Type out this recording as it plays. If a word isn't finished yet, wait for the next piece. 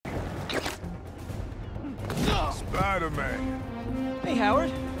Spider-Man. Hey, Howard.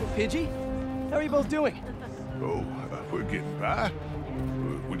 Hey, Pidgey. How are you both doing? Oh, we're getting by.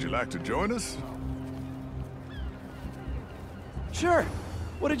 Would you like to join us? Sure.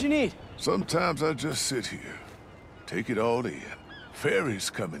 What did you need? Sometimes I just sit here, take it all in. Ferry's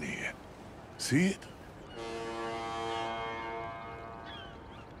coming in. See it?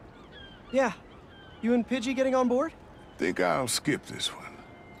 Yeah. You and Pidgey getting on board? Think I'll skip this one.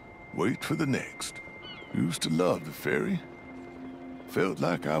 Wait for the next. Used to love the ferry. Felt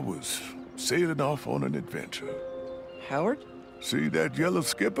like I was sailing off on an adventure. Howard? See that yellow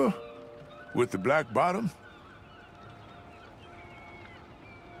skipper? With the black bottom?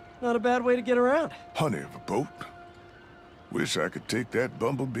 Not a bad way to get around. Honey of a boat. Wish I could take that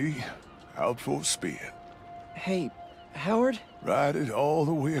bumblebee out for a spin. Hey, Howard? Ride it all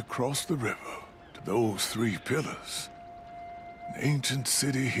the way across the river to those 3 pillars. An ancient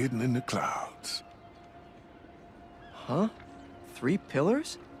city hidden in the clouds. Huh? 3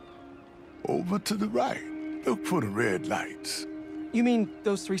 pillars? Over to the right. Look for the red lights. You mean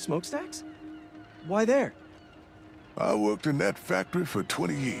those 3 smokestacks? Why there? I worked in that factory for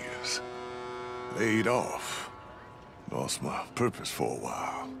 20 years. Laid off. Lost my purpose for a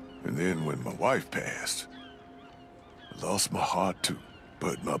while. And then when my wife passed, I lost my heart too.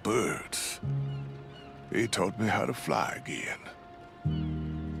 But my birds, they taught me how to fly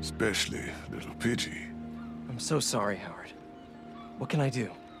again. Especially little Pidgey. I'm so sorry, Howard. What can I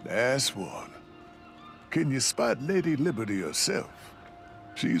do? Last one. Can you spot Lady Liberty herself?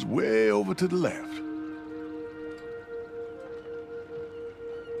 She's way over to the left.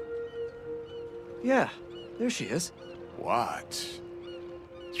 Yeah, there she is. Watch.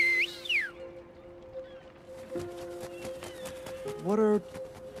 What are...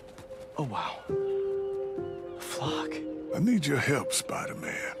 Oh, wow. A flock. I need your help,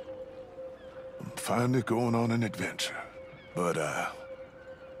 Spider-Man. I'm finally going on an adventure. But I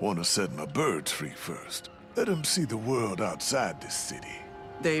want to set my birds free first. Let them see the world outside this city.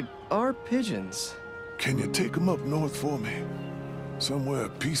 They are pigeons. Can you take them up north for me? Somewhere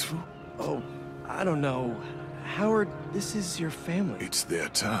peaceful? Oh, I don't know. Howard, this is your family. It's their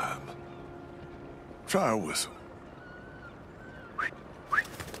time. Try a whistle.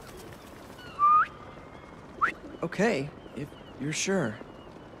 Okay, if you're sure.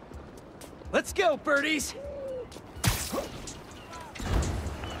 Let's go, birdies!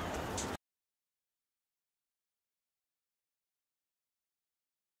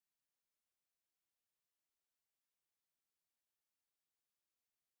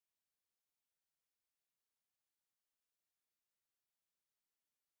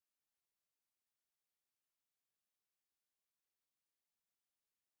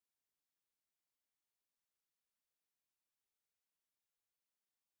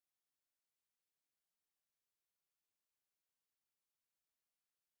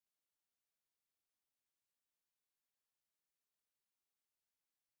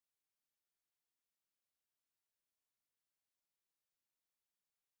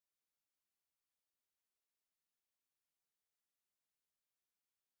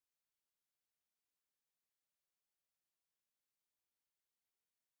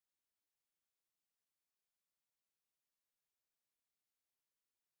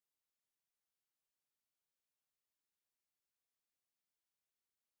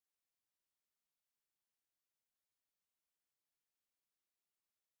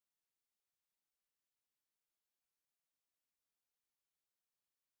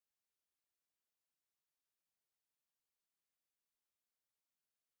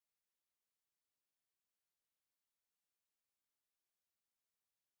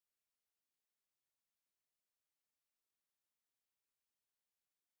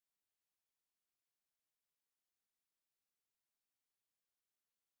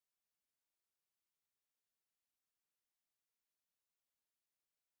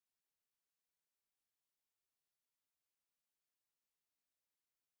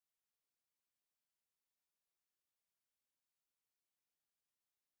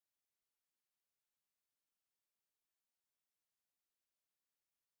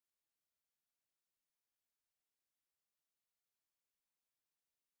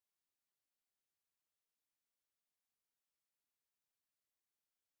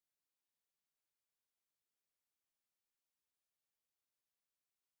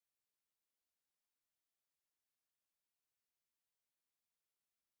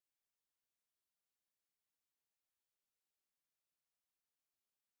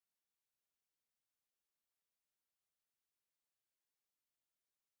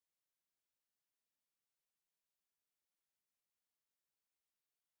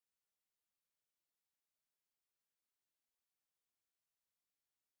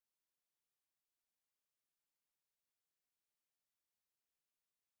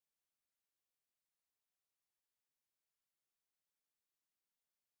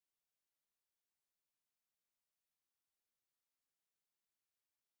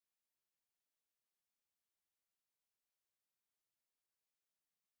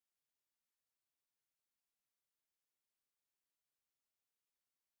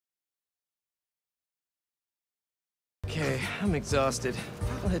 I'm exhausted.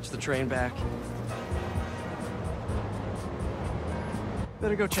 I'll hitch the train back.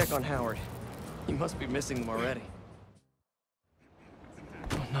 Better go check on Howard. He must be missing them already.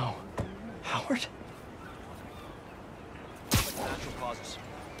 Oh no. Howard? Natural causes.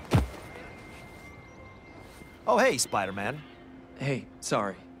 Oh, hey, Spider-Man. Hey,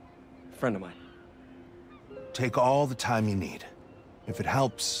 sorry. Friend of mine. Take all the time you need. If it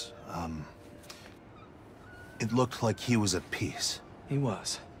helps, it looked like he was at peace. He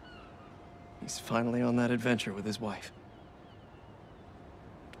was. He's finally on that adventure with his wife.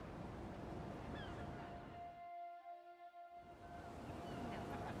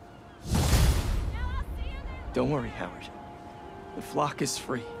 Don't worry, Howard. The flock is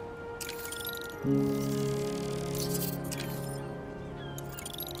free.